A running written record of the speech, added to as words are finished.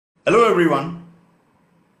Hello everyone.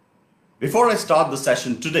 Before I start the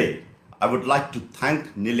session today, I would like to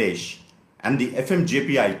thank Nilesh and the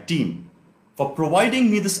FMJPI team for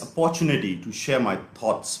providing me this opportunity to share my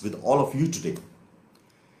thoughts with all of you today.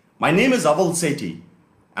 My name is Aval Sethi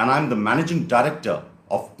and I'm the Managing Director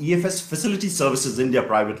of EFS Facility Services India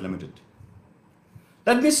Private Limited.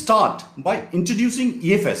 Let me start by introducing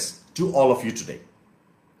EFS to all of you today.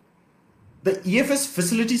 The EFS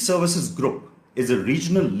Facility Services Group is a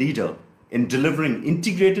regional leader in delivering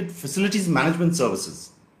integrated facilities management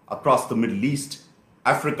services across the Middle East,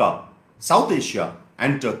 Africa, South Asia,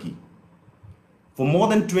 and Turkey. For more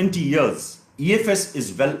than 20 years, EFS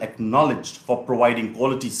is well acknowledged for providing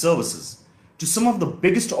quality services to some of the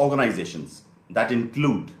biggest organizations that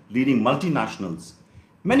include leading multinationals,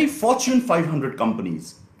 many Fortune 500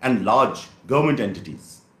 companies, and large government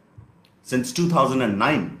entities. Since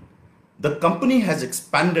 2009, the company has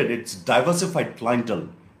expanded its diversified clientele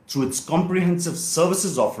through its comprehensive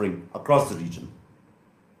services offering across the region.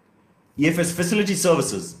 EFS Facility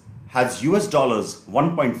Services has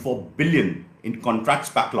 $1.4 billion in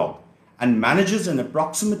contracts backlog and manages an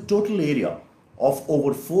approximate total area of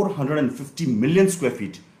over 450 million square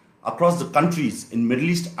feet across the countries in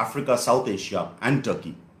Middle East, Africa, South Asia, and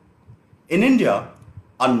Turkey. In India,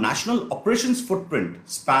 our national operations footprint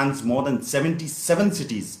spans more than 77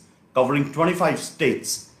 cities covering 25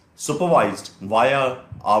 states, supervised via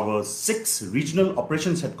our 6 regional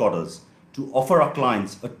operations headquarters to offer our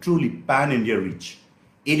clients a truly pan-India reach,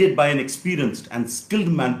 aided by an experienced and skilled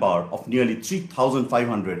manpower of nearly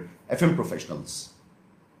 3,500 FM professionals.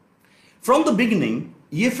 From the beginning,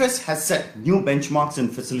 EFS has set new benchmarks in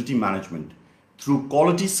facility management through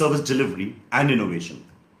quality service delivery and innovation.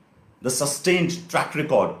 The sustained track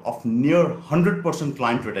record of near 100%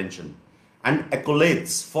 client retention and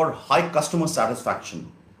accolades for high customer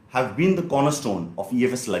satisfaction have been the cornerstone of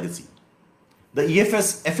EFS legacy. The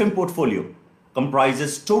EFS FM portfolio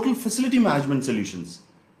comprises total facility management solutions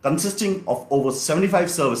consisting of over 75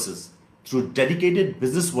 services through dedicated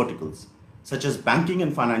business verticals such as banking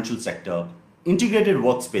and financial sector, integrated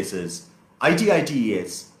workspaces,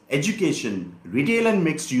 IT/ITES, education, retail and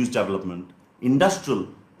mixed-use development, industrial,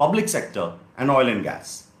 public sector, and oil and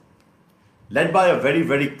gas. Led by a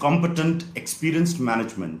very competent, experienced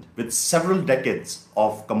management with several decades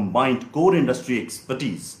of combined core industry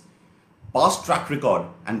expertise, past track record,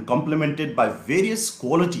 and complemented by various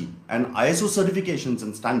quality and ISO certifications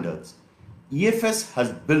and standards, EFS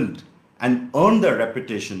has built and earned their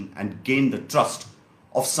reputation and gained the trust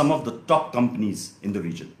of some of the top companies in the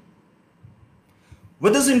region.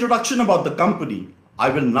 With this introduction about the company, I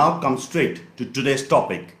will now come straight to today's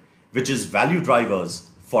topic, which is value drivers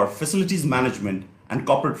for facilities management and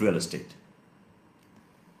corporate real estate.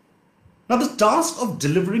 Now, the task of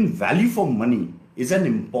delivering value for money is an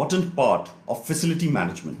important part of facility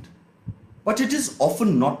management, but it is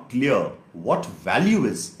often not clear what value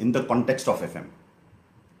is in the context of FM.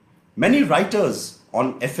 Many writers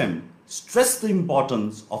on FM stress the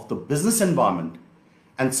importance of the business environment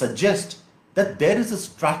and suggest that there is a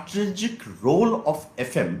strategic role of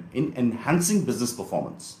FM in enhancing business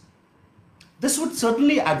performance. This would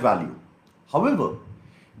certainly add value. However,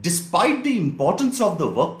 despite the importance of the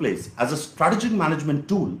workplace as a strategic management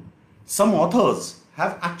tool, some authors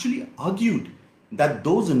have actually argued that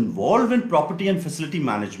those involved in property and facility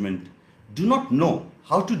management do not know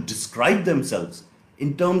how to describe themselves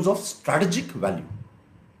in terms of strategic value.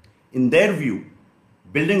 In their view,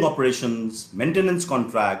 building operations, maintenance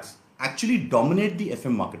contracts actually dominate the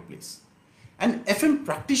FM marketplace, and FM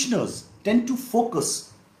practitioners tend to focus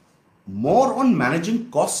more on managing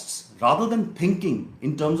costs rather than thinking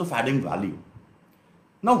in terms of adding value.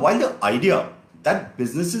 Now, while the idea that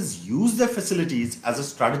businesses use their facilities as a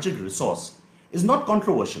strategic resource is not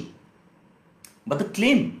controversial, but the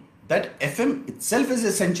claim that FM itself is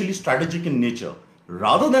essentially strategic in nature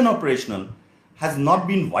rather than operational has not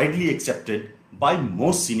been widely accepted by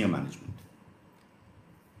most senior management.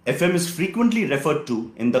 FM is frequently referred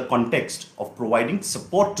to in the context of providing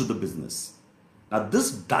support to the business. Now,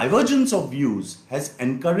 this divergence of views has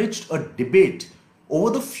encouraged a debate over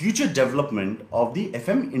the future development of the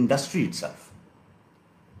FM industry itself.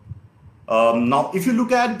 Now, if you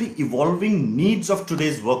look at the evolving needs of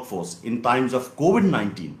today's workforce in times of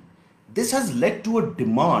COVID-19, this has led to a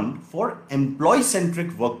demand for employee-centric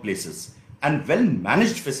workplaces and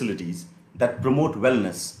well-managed facilities that promote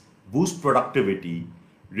wellness, boost productivity,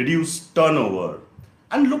 reduce turnover,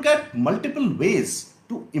 and look at multiple ways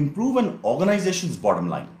to improve an organization's bottom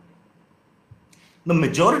line. The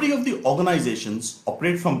majority of the organizations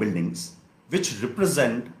operate from buildings, which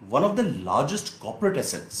represent one of the largest corporate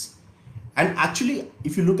assets And actually,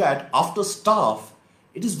 if you look at after staff,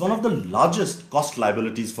 it is one of the largest cost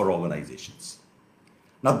liabilities for organizations.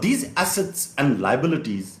 Now, these assets and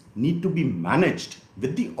liabilities need to be managed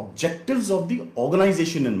with the objectives of the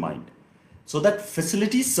organization in mind, so that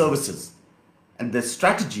facility services and their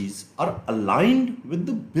strategies are aligned with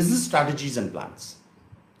the business strategies and plans.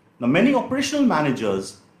 Now, many operational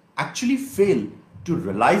managers actually fail to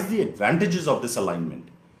realize the advantages of this alignment,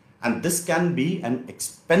 and this can be an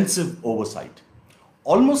expensive oversight,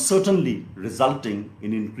 almost certainly resulting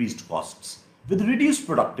in increased costs with reduced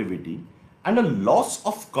productivity and a loss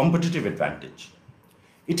of competitive advantage.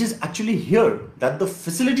 It is actually here that the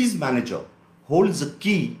facilities manager holds a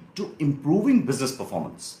key to improving business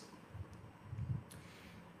performance.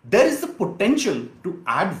 There is the potential to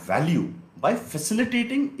add value by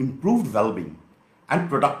facilitating improved well-being and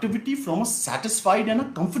productivity from a satisfied and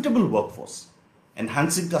a comfortable workforce,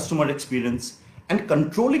 enhancing customer experience and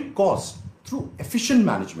controlling costs through efficient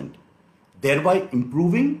management, thereby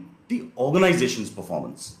improving the organization's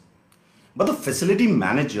performance. But the facility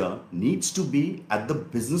manager needs to be at the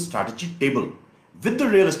business strategy table with the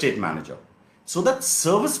real estate manager, so that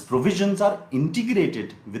service provisions are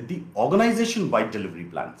integrated with the organization-wide delivery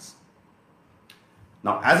plans.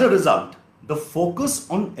 Now, as a result, the focus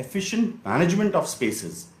on efficient management of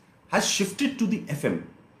spaces has shifted to the FM,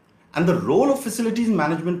 and the role of facilities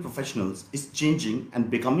management professionals is changing and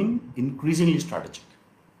becoming increasingly strategic.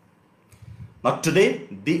 Now, today,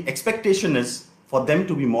 the expectation is for them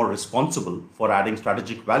to be more responsible for adding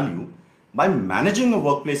strategic value by managing a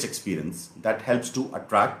workplace experience that helps to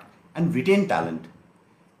attract and retain talent,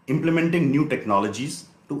 implementing new technologies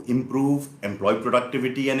to improve employee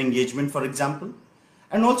productivity and engagement, for example,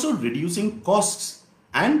 and also reducing costs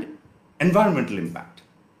and environmental impact.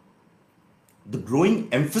 The growing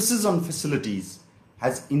emphasis on facilities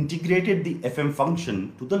has integrated the FM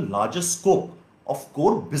function to the larger scope of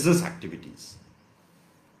core business activities.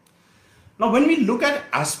 Now, when we look at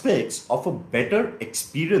aspects of a better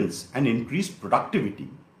experience and increased productivity,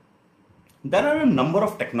 there are a number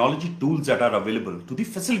of technology tools that are available to the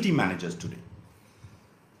facility managers today.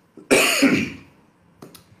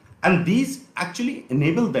 And these actually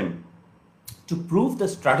enable them to prove the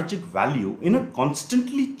strategic value in a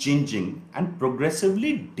constantly changing and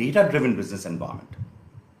progressively data-driven business environment.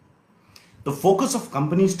 The focus of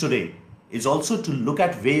companies today is also to look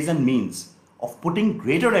at ways and means of putting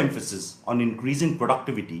greater emphasis on increasing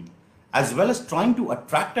productivity, as well as trying to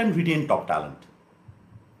attract and retain top talent.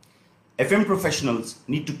 FM professionals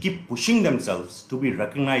need to keep pushing themselves to be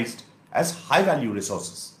recognized as high-value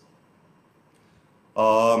resources.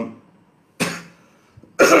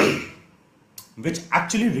 Which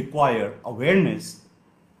actually require awareness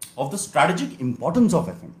of the strategic importance of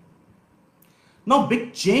FM. Now,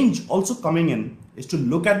 big change also coming in is to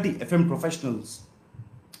look at the FM professionals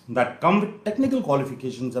that come with technical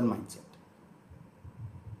qualifications and mindset.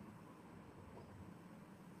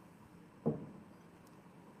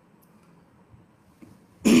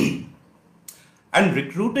 And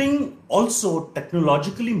recruiting also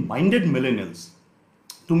technologically minded millennials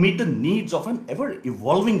to meet the needs of an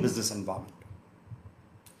ever-evolving business environment.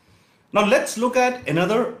 Now, let's look at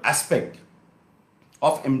another aspect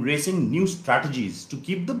of embracing new strategies to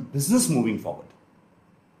keep the business moving forward.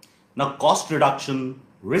 Now, cost reduction,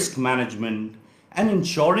 risk management, and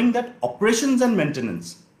ensuring that operations and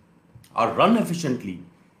maintenance are run efficiently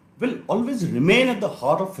will always remain at the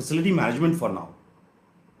heart of facility management for now.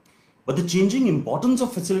 But the changing importance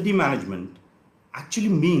of facility management actually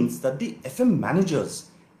means that the FM managers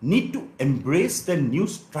need to embrace their new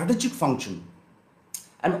strategic function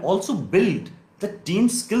and also build the team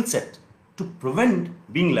skill set to prevent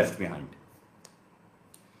being left behind.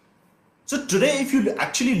 So today, if you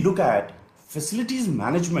actually look at facilities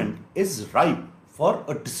management is ripe for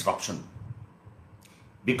a disruption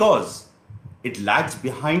because it lags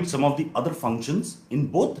behind some of the other functions in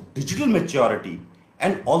both digital maturity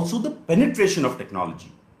and also the penetration of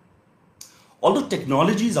technology. Although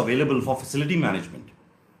technology is available for facility management,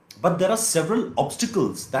 but there are several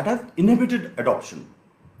obstacles that have inhibited adoption.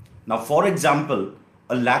 Now, for example,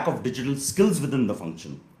 a lack of digital skills within the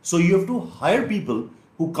function. So you have to hire people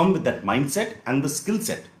who come with that mindset and the skill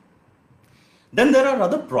set. Then there are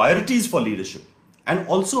other priorities for leadership. And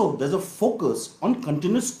also there's a focus on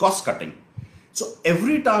continuous cost cutting. So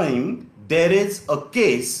every time there is a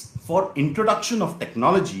case for introduction of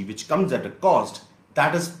technology which comes at a cost,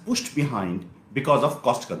 that is pushed behind because of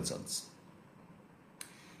cost concerns.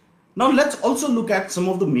 Now let's also look at some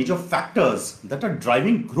of the major factors that are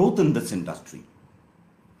driving growth in this industry.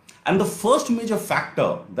 And the first major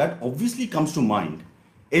factor that obviously comes to mind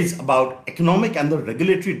is about economic and the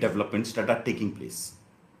regulatory developments that are taking place.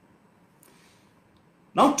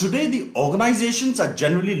 Now today the organizations are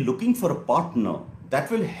generally looking for a partner that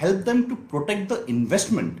will help them to protect the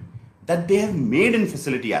investment that they have made in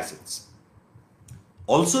facility assets.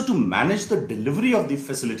 Also to manage the delivery of the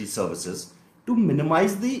facility services to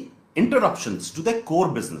minimize the interruptions to their core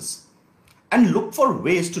business and look for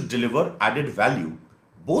ways to deliver added value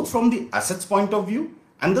both from the assets point of view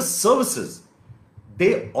and the services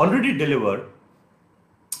they already deliver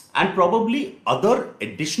and probably other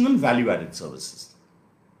additional value added services.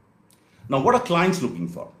 Now what are clients looking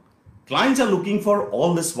for? Clients are looking for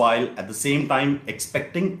all this while at the same time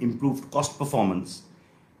expecting improved cost performance,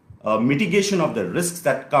 mitigation of the risks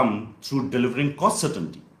that come through delivering cost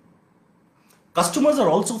certainty. Customers are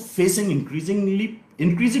also facing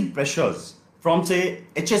increasing pressures from say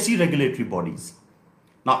HSE regulatory bodies.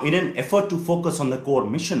 Now in an effort to focus on the core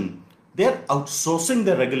mission, they are outsourcing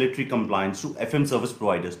their regulatory compliance to FM service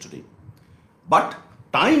providers today. But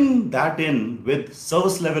tying that in with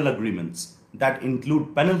service level agreements that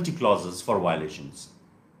include penalty clauses for violations.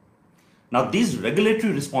 Now these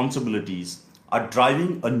regulatory responsibilities are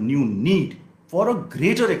driving a new need for a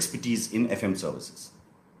greater expertise in FM services.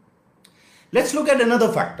 Let's look at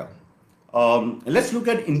another factor. Let's look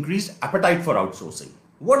at increased appetite for outsourcing.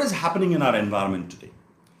 What is happening in our environment today?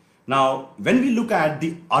 Now, when we look at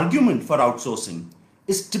the argument for outsourcing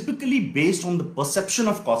is typically based on the perception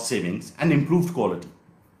of cost savings and improved quality.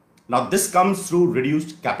 Now, this comes through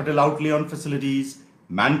reduced capital outlay on facilities,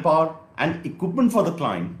 manpower, and equipment for the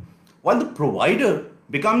client, while the provider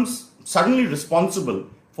becomes suddenly responsible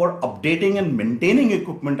for updating and maintaining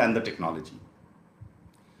equipment and the technology.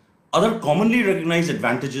 Other commonly recognized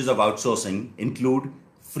advantages of outsourcing include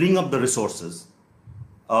freeing up the resources,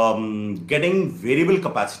 getting variable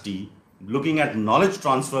capacity, looking at knowledge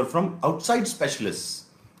transfer from outside specialists,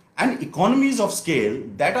 and economies of scale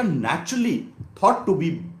that are naturally thought to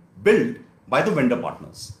be built by the vendor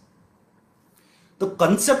partners. The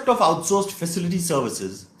concept of outsourced facility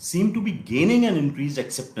services seem to be gaining an increased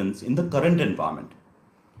acceptance in the current environment.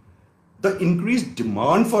 The increased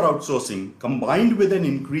demand for outsourcing combined with an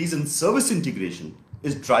increase in service integration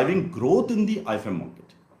is driving growth in the IFM market.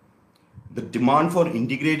 The demand for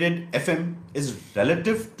integrated FM is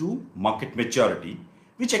relative to market maturity,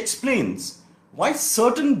 which explains why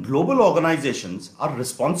certain global organizations are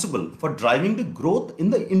responsible for driving the growth in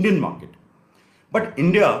the Indian market. But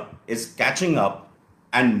India is catching up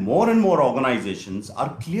and more organizations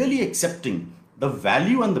are clearly accepting the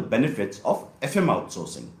value and the benefits of FM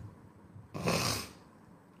outsourcing.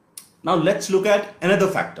 Now let's look at another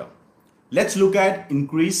factor. Let's look at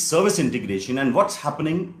increased service integration and what's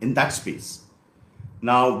happening in that space.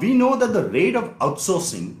 Now we know that the rate of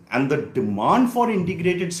outsourcing and the demand for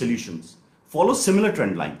integrated solutions follow similar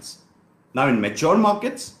trend lines. Now in mature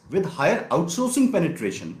markets with higher outsourcing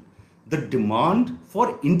penetration, the demand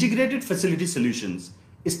for integrated facility solutions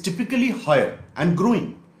is typically higher and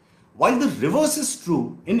growing, while the reverse is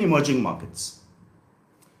true in emerging markets.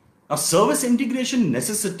 Now service integration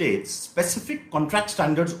necessitates specific contract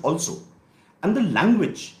standards also, and the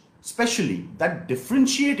language especially that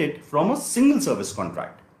differentiate it from a single service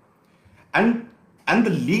contract. And the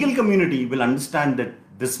legal community will understand that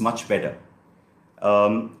this much better.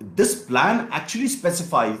 This plan actually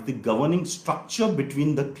specifies the governing structure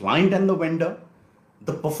between the client and the vendor,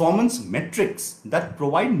 the performance metrics that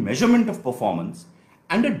provide measurement of performance,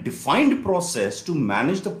 and a defined process to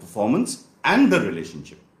manage the performance and the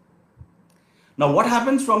relationship. Now what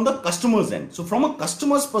happens from the customer's end? So from a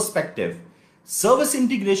customer's perspective, service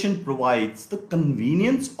integration provides the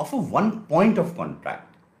convenience of a one point of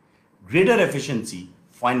contact, greater efficiency,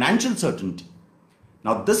 financial certainty.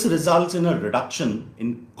 Now this results in a reduction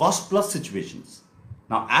in cost plus situations.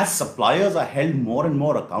 Now as suppliers are held more and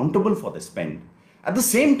more accountable for their spend, at the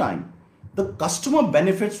same time, the customer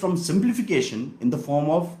benefits from simplification in the form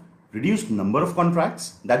of reduced number of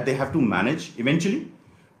contracts that they have to manage eventually,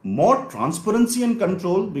 more transparency and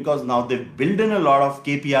control because now they've built in a lot of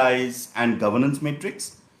KPIs and governance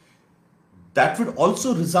metrics. That would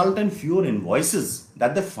also result in fewer invoices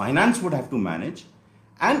that the finance would have to manage.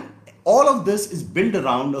 And all of this is built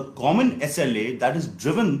around a common SLA that is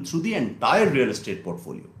driven through the entire real estate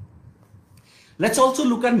portfolio. Let's also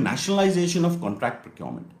look at nationalization of contract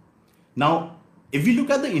procurement. Now, if we look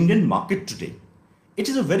at the Indian market today, it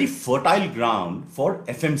is a very fertile ground for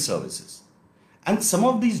FM services. And some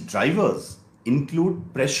of these drivers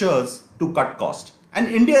include pressures to cut cost. And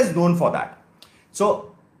India is known for that.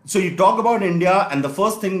 So you talk about India and the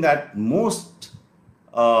first thing that most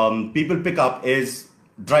people pick up is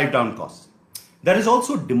drive down costs. There is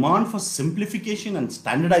also demand for simplification and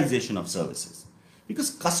standardization of services because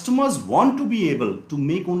customers want to be able to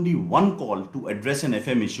make only one call to address an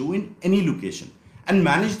FM issue in any location and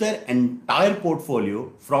manage their entire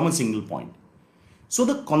portfolio from a single point. So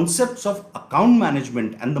the concepts of account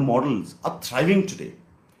management and the models are thriving today.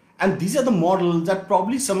 And these are the models that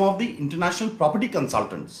probably some of the international property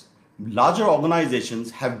consultants, larger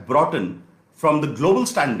organizations have brought in from the global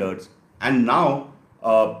standards and now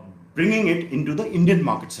bringing it into the Indian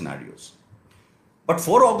market scenarios. But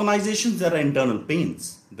for organizations, there are internal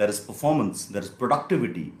pains. There is performance, there is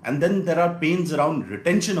productivity, and then there are pains around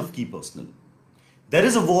retention of key personnel. There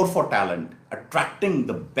is a war for talent. Attracting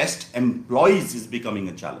the best employees is becoming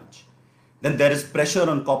a challenge. Then there is pressure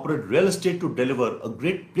on corporate real estate to deliver a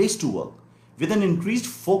great place to work with an increased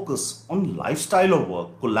focus on lifestyle of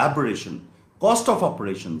work, collaboration, cost of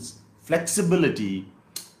operations, flexibility,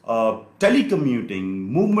 telecommuting,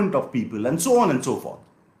 movement of people, and so on and so forth.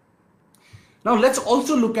 Now let's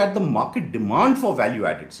also look at the market demand for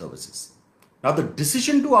value-added services. Now the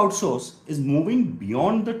decision to outsource is moving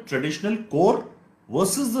beyond the traditional core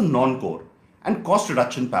versus the non-core and cost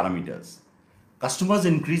reduction parameters. Customers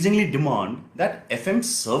increasingly demand that FM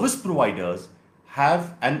service providers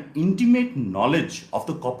have an intimate knowledge of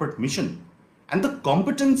the corporate mission and the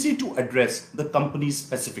competency to address the company's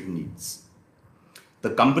specific needs.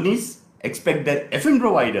 The companies expect their FM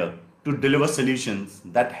provider to deliver solutions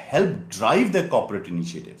that help drive their corporate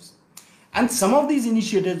initiatives. And some of these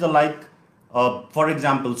initiatives are like, for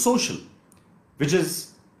example, social, which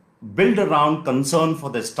is built around concern for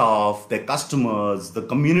their staff, their customers, the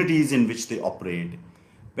communities in which they operate.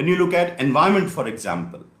 When you look at environment, for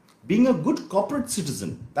example, being a good corporate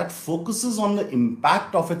citizen that focuses on the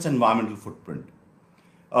impact of its environmental footprint.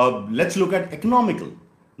 Let's look at economical.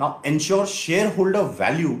 Now, ensure shareholder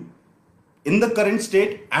value in the current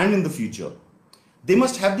state and in the future. They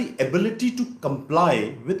must have the ability to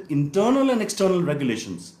comply with internal and external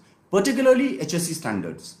regulations, particularly HSE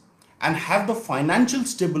standards, and have the financial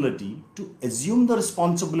stability to assume the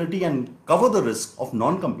responsibility and cover the risk of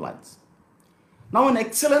non-compliance. Now, an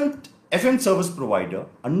excellent FM service provider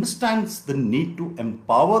understands the need to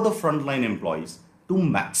empower the frontline employees to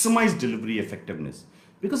maximize delivery effectiveness,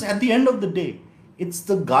 because at the end of the day, it's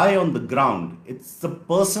the guy on the ground, it's the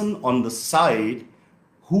person on the side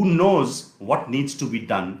who knows what needs to be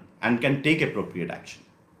done and can take appropriate action.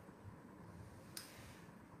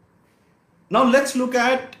 Now let's look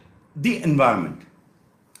at the environment.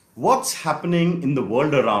 What's happening in the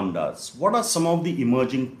world around us? What are some of the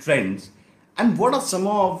emerging trends? And what are some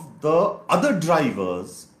of the other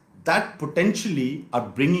drivers that potentially are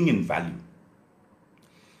bringing in value?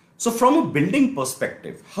 So from a building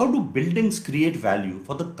perspective, how do buildings create value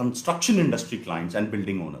for the construction industry clients and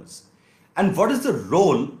building owners? And what is the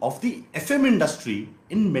role of the FM industry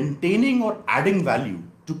in maintaining or adding value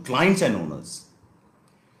to clients and owners?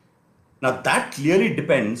 Now that clearly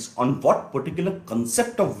depends on what particular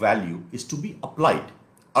concept of value is to be applied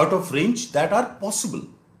out of range that are possible.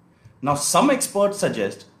 Now some experts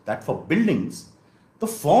suggest that for buildings, the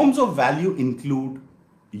forms of value include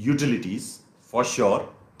utilities, for sure,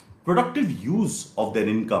 productive use of their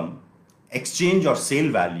income, exchange or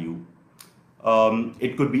sale value,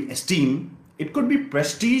 it could be esteem, it could be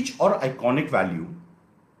prestige or iconic value.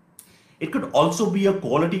 It could also be a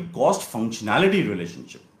quality cost functionality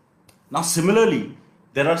relationship. Now similarly,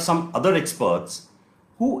 there are some other experts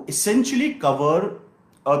who essentially cover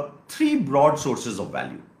three broad sources of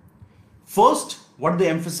value. First, what they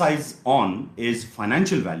emphasize on is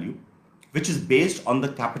financial value, which is based on the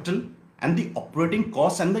capital and the operating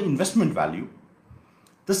costs and the investment value.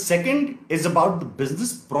 The second is about the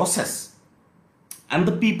business process and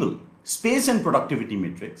the people, space and productivity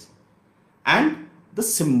metrics, and the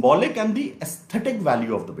symbolic and the aesthetic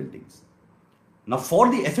value of the buildings. Now for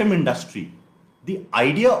the FM industry, the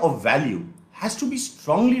idea of value has to be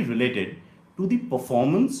strongly related to the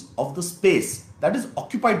performance of the space that is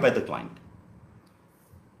occupied by the client.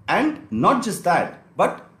 And not just that,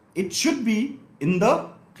 but it should be in the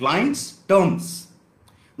client's terms.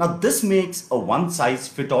 Now this makes a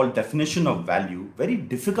one-size-fits-all definition of value very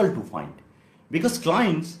difficult to find, because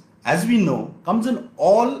clients, as we know, comes in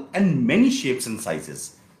all and many shapes and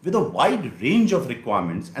sizes with a wide range of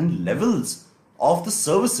requirements and levels of the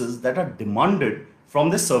services that are demanded from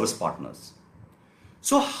their service partners.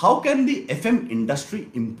 So how can the FM industry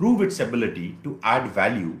improve its ability to add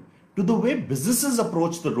value to the way businesses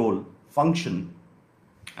approach the role, function,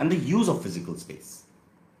 and the use of physical space?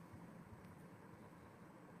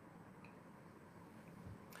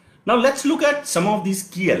 Now let's look at some of these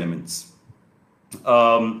key elements.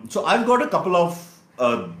 So I've got a couple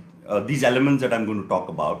of these elements that I'm going to talk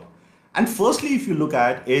about. And firstly, if you look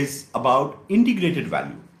at, is about integrated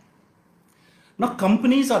value. Now,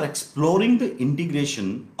 companies are exploring the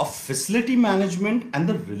integration of facility management and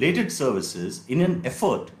the related services in an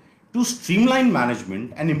effort to streamline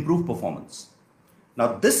management and improve performance.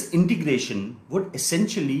 Now, this integration would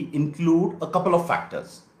essentially include a couple of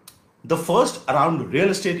factors. The first around real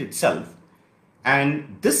estate itself,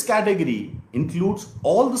 and this category includes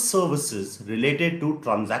all the services related to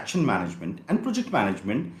transaction management and project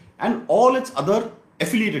management and all its other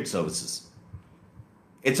affiliated services.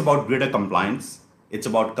 It's about greater compliance, it's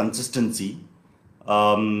about consistency,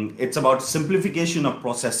 it's about simplification of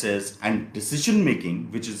processes and decision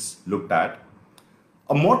making, which is looked at,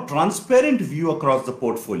 a more transparent view across the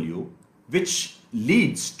portfolio, which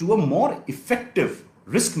leads to a more effective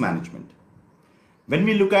risk management. When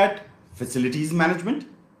we look at facilities management,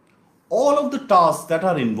 all of the tasks that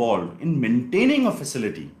are involved in maintaining a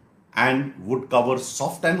facility and would cover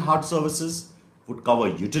soft and hard services, would cover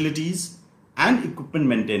utilities and equipment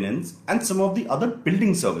maintenance and some of the other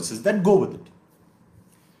building services that go with it.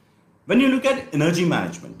 When you look at energy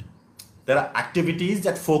management, there are activities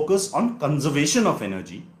that focus on conservation of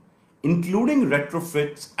energy, including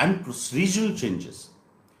retrofits and procedural changes.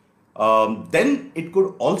 Then it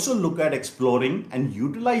could also look at exploring and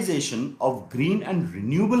utilization of green and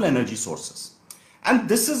renewable energy sources. And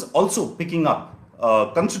this is also picking up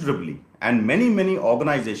considerably, and many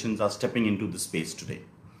organizations are stepping into this space today.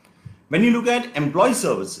 When you look at employee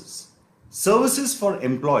services, services for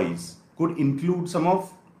employees could include some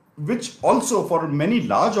of which also for many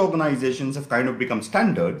large organizations have kind of become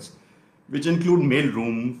standards, which include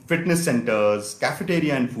mailroom, fitness centers,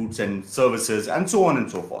 cafeteria and food services, and so on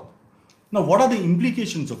and so forth. Now, what are the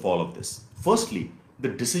implications of all of this? Firstly, the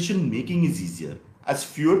decision making is easier as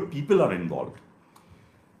fewer people are involved.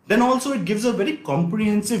 Then also it gives a very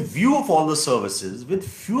comprehensive view of all the services with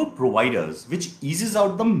fewer providers, which eases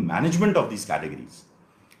out the management of these categories.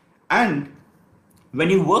 And when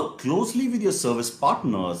you work closely with your service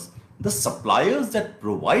partners, the suppliers that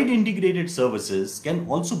provide integrated services can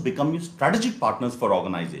also become your strategic partners for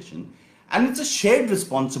organization. And it's a shared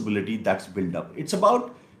responsibility that's built up. It's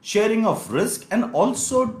about sharing of risk and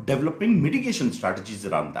also developing mitigation strategies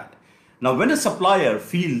around that. Now, when a supplier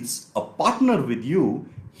feels a partner with you,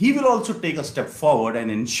 he will also take a step forward and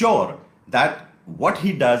ensure that what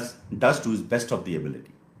he does to his best of the ability.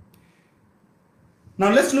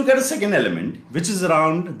 Now, let's look at a second element, which is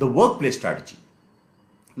around the workplace strategy.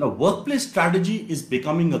 Now, workplace strategy is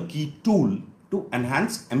becoming a key tool to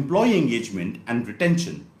enhance employee engagement and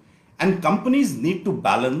retention, and companies need to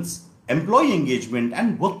balance employee engagement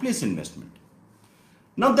and workplace investment.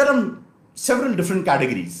 Now, there are several different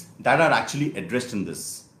categories that are actually addressed in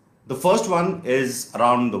this. The first one is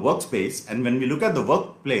around the workspace, and when we look at the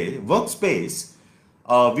workspace,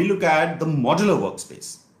 we look at the modular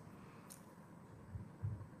workspace.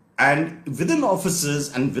 And within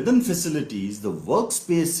offices and within facilities, the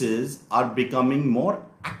workspaces are becoming more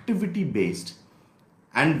activity based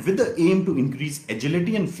and with the aim to increase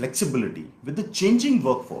agility and flexibility with the changing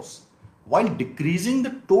workforce while decreasing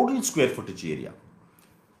the total square footage area.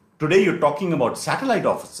 Today you're talking about satellite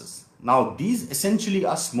offices. Now these essentially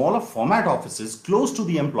are smaller format offices close to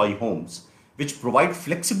the employee homes, which provide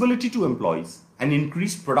flexibility to employees and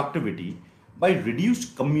increased productivity by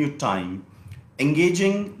reduced commute time,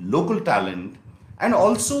 engaging local talent, and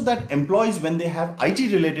also that employees, when they have IT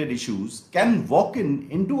related issues, can walk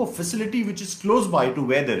into a facility which is close by to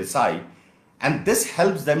where they reside, and this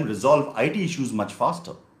helps them resolve IT issues much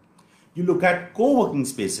faster. You look at co-working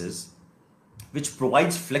spaces, which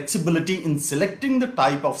provides flexibility in selecting the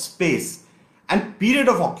type of space and period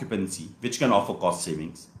of occupancy, which can offer cost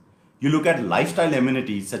savings. You look at lifestyle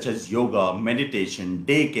amenities such as yoga, meditation,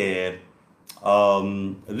 daycare,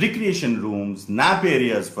 recreation rooms, nap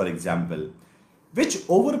areas, for example, which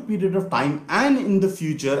over a period of time and in the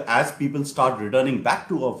future, as people start returning back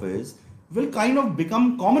to office, will kind of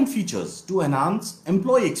become common features to enhance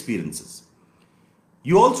employee experiences.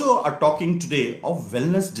 You also are talking today of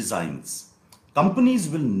wellness designs. Companies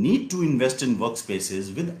will need to invest in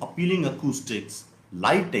workspaces with appealing acoustics,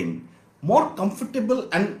 lighting, more comfortable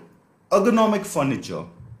and ergonomic furniture,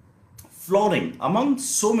 flooring, among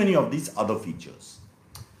so many of these other features.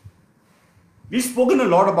 We've spoken a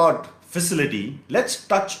lot about facility. Let's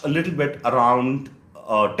touch a little bit around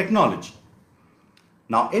technology.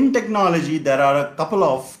 Now, in technology, there are a couple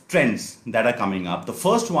of trends that are coming up. The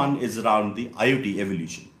first one is around the IoT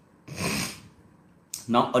evolution.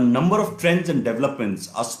 Now, a number of trends and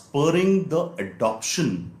developments are spurring the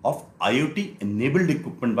adoption of IoT-enabled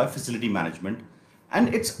equipment by facility management,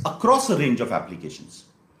 and it's across a range of applications.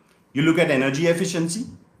 You look at energy efficiency,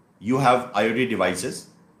 you have IoT devices,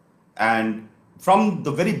 and from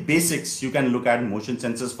the very basics, you can look at motion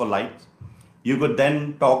sensors for light. You could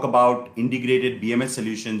then talk about integrated BMS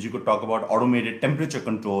solutions. You could talk about automated temperature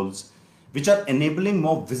controls, which are enabling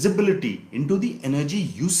more visibility into the energy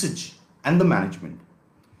usage and the management.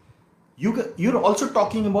 You're also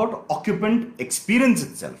talking about occupant experience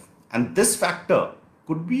itself, and this factor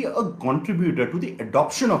could be a contributor to the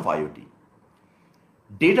adoption of IoT.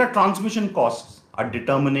 Data transmission costs are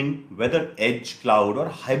determining whether edge, cloud, or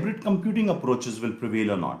hybrid computing approaches will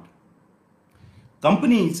prevail or not.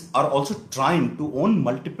 Companies are also trying to own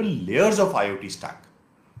multiple layers of IoT stack,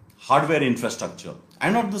 hardware infrastructure,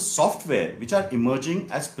 and or the software, which are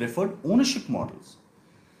emerging as preferred ownership models.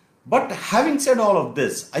 But having said all of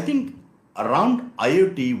this, I think around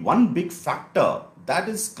IoT, one big factor that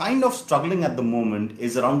is kind of struggling at the moment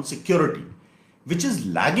is around security, which is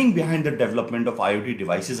lagging behind the development of IoT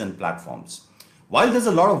devices and platforms. While there's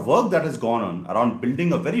a lot of work that has gone on around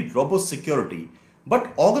building a very robust security,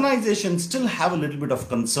 but organizations still have a little bit of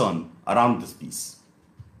concern around this piece.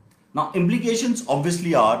 Now, implications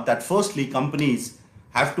obviously are that firstly, companies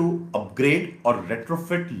have to upgrade or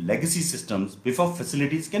retrofit legacy systems before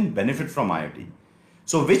facilities can benefit from IoT.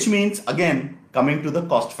 So, which means again, coming to the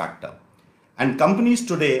cost factor. And companies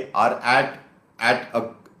today are at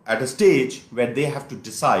a stage where they have to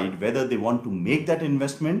decide whether they want to make that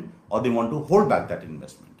investment or they want to hold back that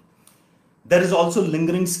investment. There is also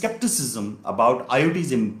lingering skepticism about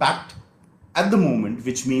IoT's impact at the moment,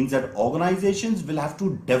 which means that organizations will have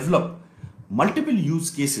to develop multiple use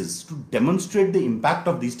cases to demonstrate the impact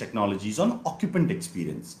of these technologies on occupant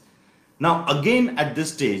experience. Now, again, at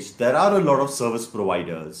this stage, there are a lot of service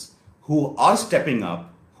providers who are stepping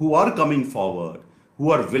up, who are coming forward,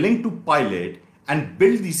 who are willing to pilot and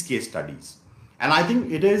build these case studies. And I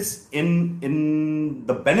think it is in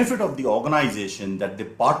the benefit of the organization that they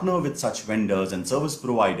partner with such vendors and service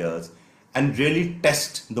providers and really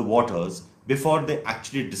test the waters before they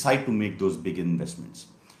actually decide to make those big investments.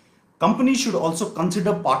 Companies should also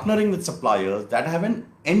consider partnering with suppliers that have an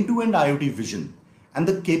end-to-end IoT vision and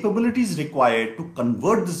the capabilities required to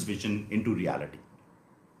convert this vision into reality.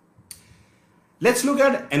 Let's look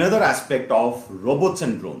at another aspect of robots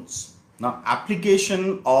and drones. Now,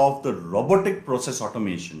 application of the robotic process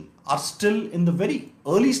automation are still in the very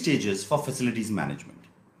early stages for facilities management.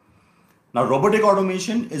 Now, robotic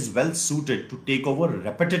automation is well suited to take over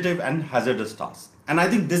repetitive and hazardous tasks. And I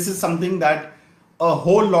think this is something that a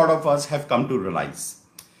whole lot of us have come to realize.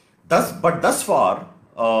 Thus far,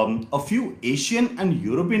 a few Asian and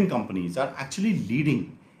European companies are actually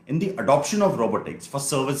leading in the adoption of robotics for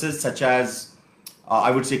services such as,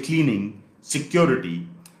 I would say, cleaning, security,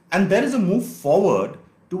 and there is a move forward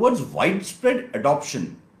towards widespread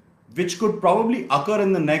adoption, which could probably occur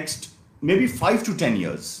in the next maybe 5 to 10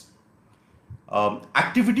 years.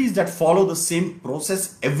 Activities that follow the same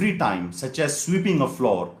process every time, such as sweeping a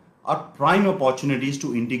floor, are prime opportunities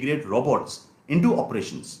to integrate robots into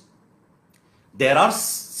operations. There are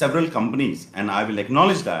several companies, and I will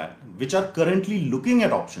acknowledge that, which are currently looking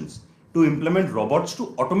at options to implement robots to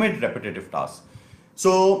automate repetitive tasks.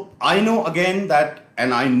 So I know again that,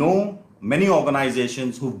 and I know many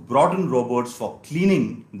organizations who've brought in robots for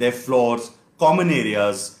cleaning their floors, common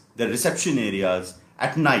areas, their reception areas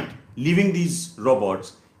at night, leaving these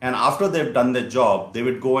robots, and after they've done their job, they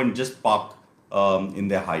would go and just park in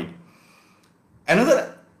their hide.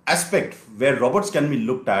 Another aspect where robots can be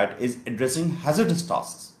looked at is addressing hazardous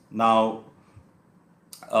tasks. Now,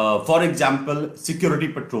 for example, security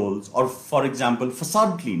patrols, or for example,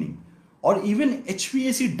 facade cleaning, or even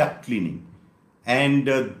HVAC duct cleaning. And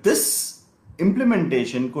this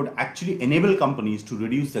implementation could actually enable companies to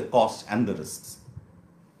reduce their costs and the risks.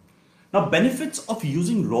 Now, benefits of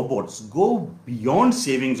using robots go beyond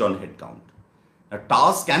savings on headcount. Now,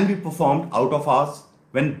 tasks can be performed out of hours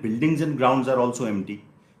when buildings and grounds are also empty.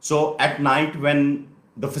 So at night when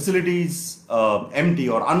the facility is empty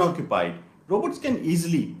or unoccupied, robots can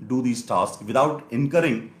easily do these tasks without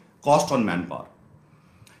incurring cost on manpower.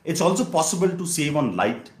 It's also possible to save on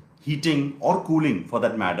light, heating or cooling for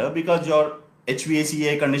that matter, because your HVAC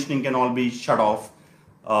air conditioning can all be shut off.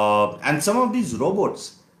 And some of these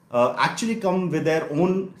robots actually come with their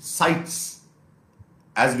own sites,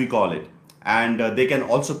 as we call it. And they can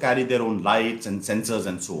also carry their own lights and sensors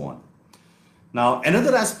and so on. Now,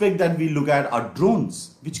 another aspect that we look at are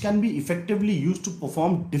drones, which can be effectively used to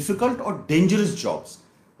perform difficult or dangerous jobs,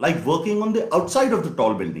 like working on the outside of the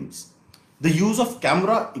tall buildings. The use of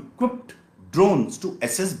camera-equipped drones to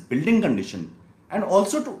assess building condition and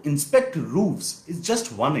also to inspect roofs is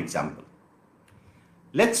just one example.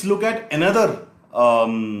 Let's look at another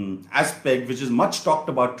aspect which is much talked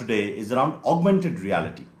about today is around augmented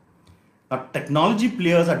reality. Now, technology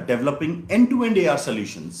players are developing end-to-end AR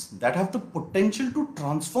solutions that have the potential to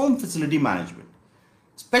transform facility management,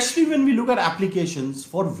 especially when we look at applications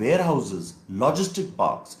for warehouses, logistic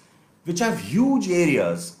parks, which have huge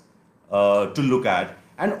areas to look at,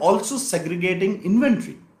 and also segregating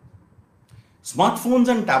inventory. Smartphones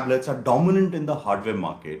and tablets are dominant in the hardware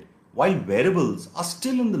market, while wearables are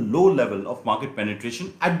still in the low level of market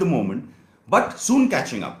penetration at the moment, but soon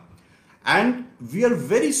catching up. And we are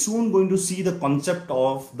very soon going to see the concept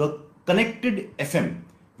of the connected FM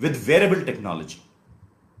with wearable technology.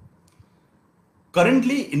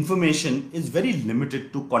 Currently, information is very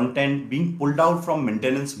limited to content being pulled out from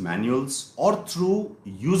maintenance manuals or through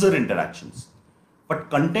user interactions. But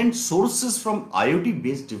content sources from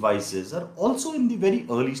IoT-based devices are also in the very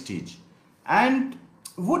early stage and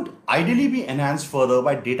would ideally be enhanced further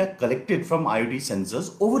by data collected from IoT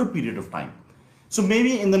sensors over a period of time. So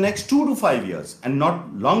maybe in the next 2 to 5 years and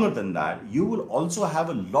not longer than that, you will also have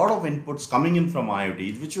a lot of inputs coming in from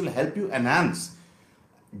IoT which will help you enhance,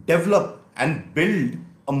 develop and build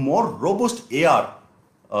a more robust AR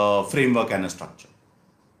framework and a structure.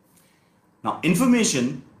 Now,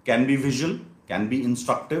 information can be visual, can be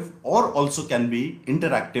instructive, or also can be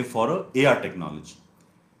interactive for a AR technology.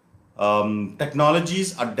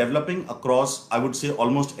 Technologies are developing across, I would say,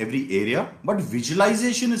 almost every area, but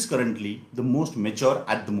visualization is currently the most mature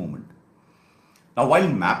at the moment. Now, while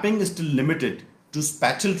mapping is still limited to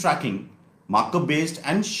spatial tracking, marker-based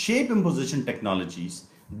and shape imposition technologies,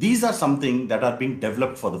 these are something that are being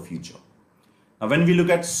developed for the future. Now, when we look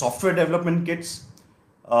at software development kits,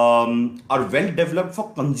 are well developed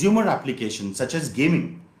for consumer applications such as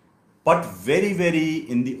gaming, but very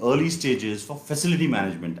in the early stages for facility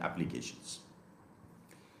management applications.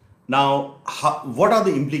 Now, what are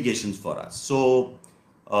the implications for us? So,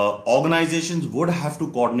 organizations would have to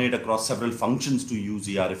coordinate across several functions to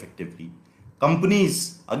use AR effectively.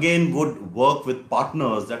 Companies again would work with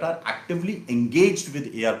partners that are actively engaged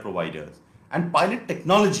with AR providers and pilot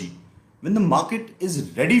technology when the market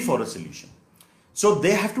is ready for a solution. So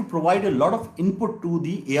they have to provide a lot of input to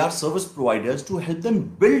the AR service providers to help them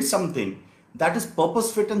build something that is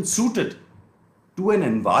purpose fit and suited to an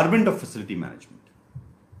environment of facility management.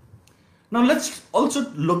 Now let's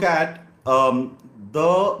also look at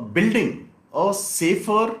the building a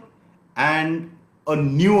safer and a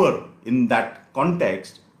newer, in that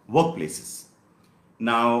context, workplaces.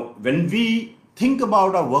 Now, when we think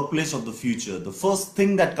about our workplace of the future, the first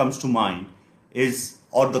thing that comes to mind is,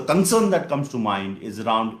 or the concern that comes to mind is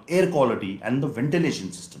around air quality and the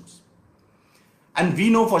ventilation systems. And we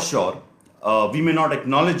know for sure, we may not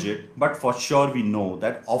acknowledge it, but for sure we know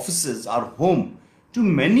that offices are home to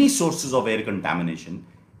many sources of air contamination,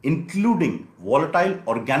 including volatile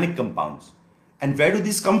organic compounds. And where do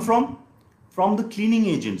these come from? From the cleaning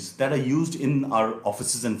agents that are used in our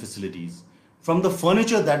offices and facilities, from the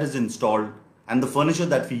furniture that is installed and the furniture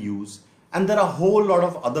that we use, and there are a whole lot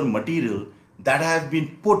of other material that have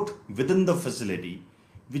been put within the facility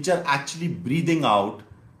which are actually breathing out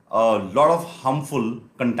a lot of harmful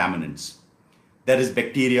contaminants. There is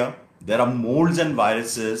bacteria, there are molds and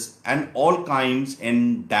viruses and all kinds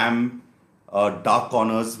in damp, dark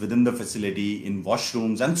corners within the facility, in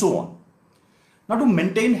washrooms and so on. Now, to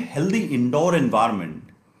maintain healthy indoor environment,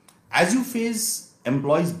 as you phase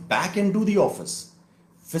employees back into the office,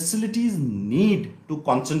 facilities need to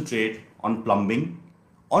concentrate on plumbing,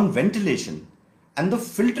 on ventilation, and the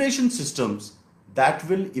filtration systems that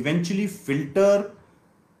will eventually filter,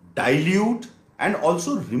 dilute, and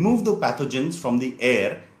also remove the pathogens from the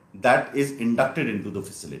air that is inducted into the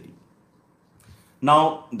facility.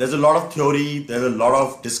 Now, there's a lot of theory, there's a lot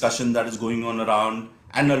of discussion that is going on around,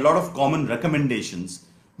 and a lot of common recommendations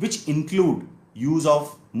which include use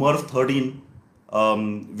of MERV 13,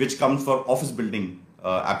 which comes for office building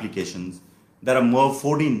applications. There are MERV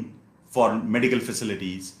 14 for medical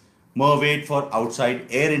facilities, MERV 8 for outside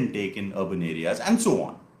air intake in urban areas, and so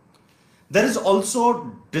on. There is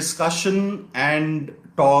also discussion and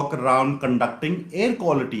talk around conducting air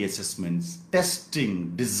quality assessments,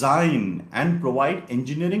 testing, design, and provide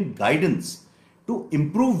engineering guidance to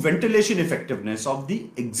improve ventilation effectiveness of the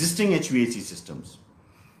existing HVAC systems.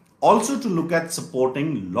 Also to look at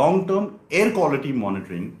supporting long-term air quality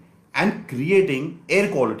monitoring and creating air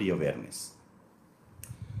quality awareness.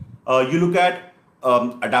 You look at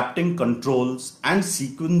adapting controls and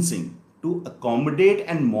sequencing to accommodate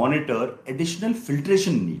and monitor additional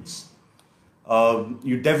filtration needs.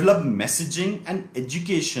 You develop messaging and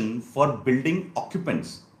education for building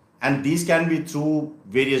occupants, and these can be through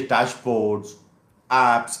various dashboards,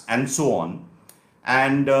 apps, and so on.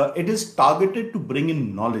 and it is targeted to bring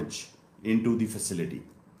in knowledge into the facility.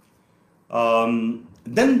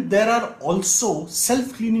 Then there are also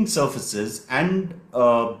self-cleaning surfaces and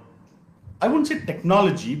I wouldn't say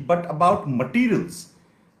technology, but about materials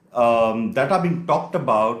that are being talked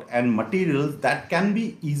about, and materials that can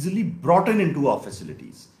be easily brought into our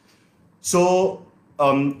facilities. So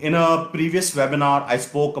in a previous webinar, I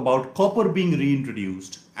spoke about copper being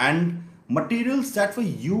reintroduced and materials that were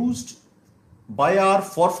used by our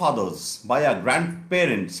forefathers, by our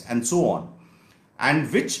grandparents and so on,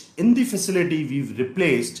 and which in the facility we've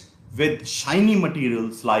replaced with shiny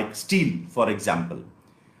materials like steel, for example.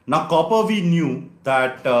 Now, copper we knew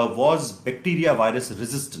that was bacteria virus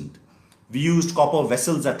resistant. We used copper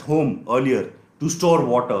vessels at home earlier to store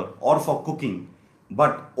water or for cooking,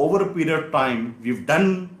 but over a period of time we've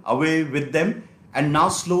done away with them, and now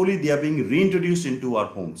slowly they are being reintroduced into our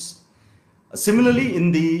homes. Similarly,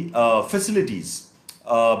 in the facilities,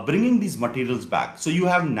 bringing these materials back. So you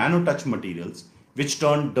have nano touch materials which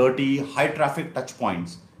turn dirty, high traffic touch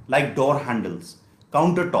points like door handles,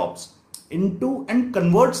 countertops into and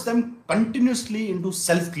converts them continuously into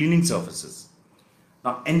self-cleaning surfaces.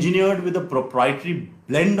 Now, engineered with a proprietary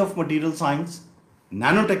blend of material science,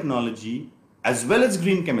 nanotechnology, as well as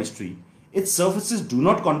green chemistry, its surfaces do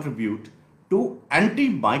not contribute to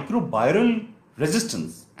antimicrobial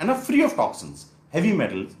resistance and are free of toxins, heavy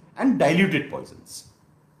metals, and diluted poisons.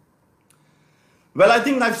 Well, I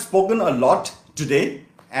think I've spoken a lot today,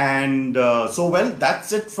 and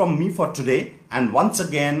that's it from me for today. And once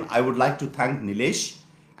again, I would like to thank Nilesh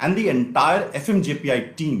and the entire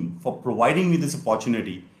FMJPI team for providing me this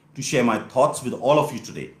opportunity to share my thoughts with all of you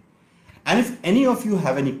today. And if any of you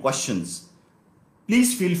have any questions,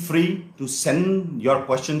 please feel free to send your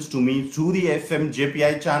questions to me through the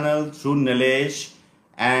FMJPI channel, through Nilesh,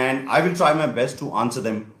 and I will try my best to answer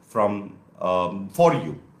them for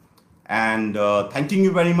you. And thanking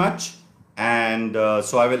you very much. And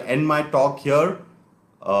so I will end my talk here.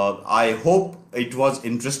 I hope it was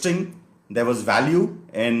interesting. There was value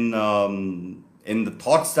in the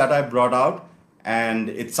thoughts that I brought out, and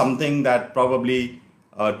it's something that probably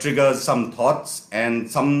triggers some thoughts and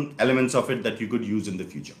some elements of it that you could use in the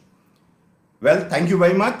future. Well, thank you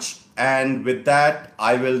very much. And with that,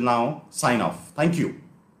 I will now sign off. Thank you.